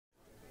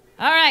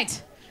All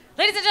right.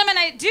 Ladies and gentlemen,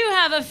 I do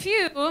have a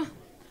few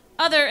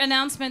other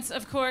announcements,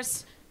 of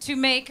course, to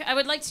make. I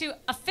would like to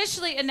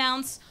officially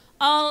announce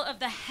all of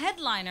the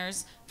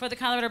headliners for the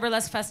Colorado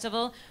Burlesque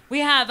Festival. We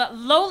have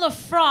Lola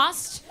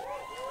Frost,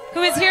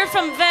 who is here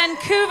from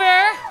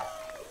Vancouver.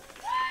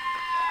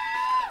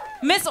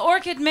 Miss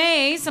Orchid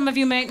May, some of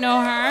you might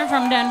know her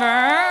from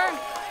Denver.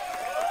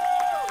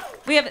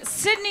 We have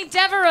Sydney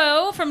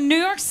Devereaux from New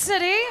York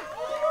City.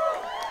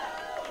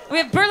 We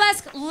have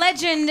burlesque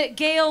legend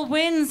Gail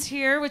Wins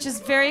here, which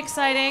is very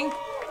exciting.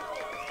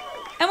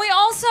 And we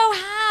also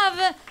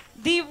have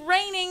the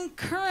reigning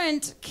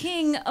current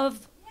king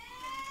of,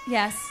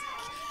 yes,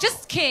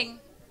 just king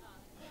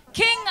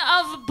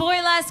of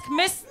burlesque,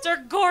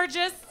 Mr.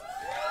 Gorgeous.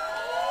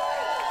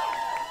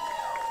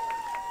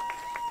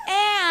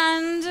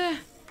 And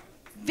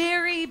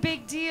very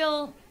big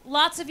deal,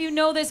 lots of you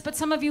know this, but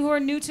some of you who are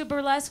new to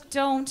burlesque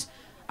don't,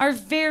 our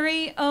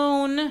very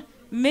own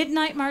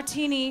Midnight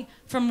Martini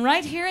from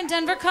right here in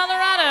Denver,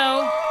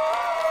 Colorado.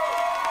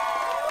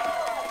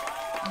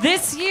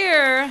 This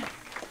year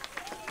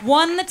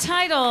won the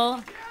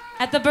title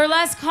at the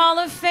Burlesque Hall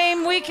of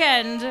Fame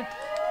weekend.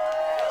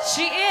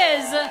 She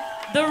is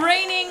the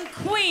reigning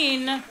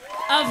queen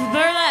of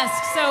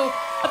burlesque. So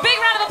a big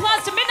round of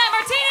applause to Midnight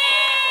Martini!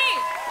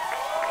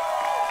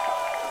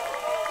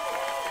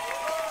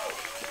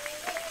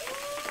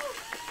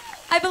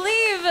 I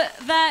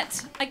believe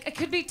that, I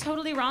could be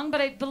totally wrong, but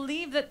I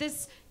believe that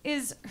this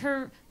is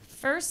her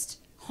first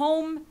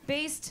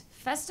home-based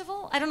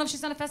festival. I don't know if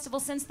she's done a festival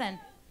since then.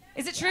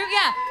 Is it true?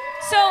 Yeah.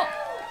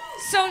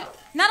 So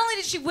not only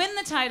did she win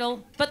the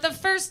title, but the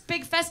first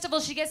big festival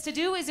she gets to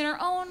do is in her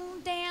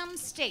own damn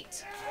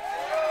state.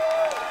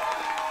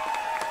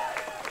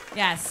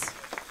 Yes.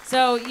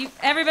 So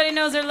everybody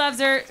knows her, loves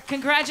her.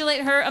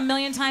 Congratulate her a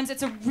million times.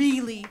 It's a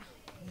really,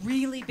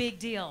 really big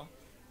deal.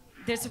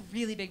 There's a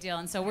really big deal,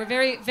 and so we're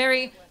very,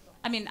 very,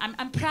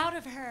 I'm proud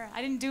of her.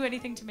 I didn't do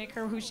anything to make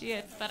her who she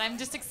is, but I'm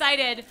just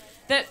excited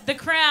that the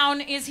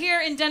crown is here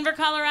in Denver,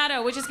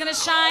 Colorado, which is going to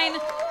shine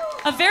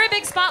a very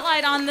big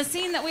spotlight on the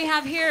scene that we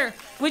have here,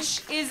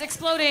 which is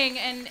exploding,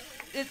 and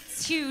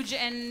it's huge,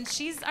 and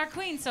she's our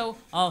queen, so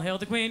all hail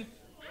the queen.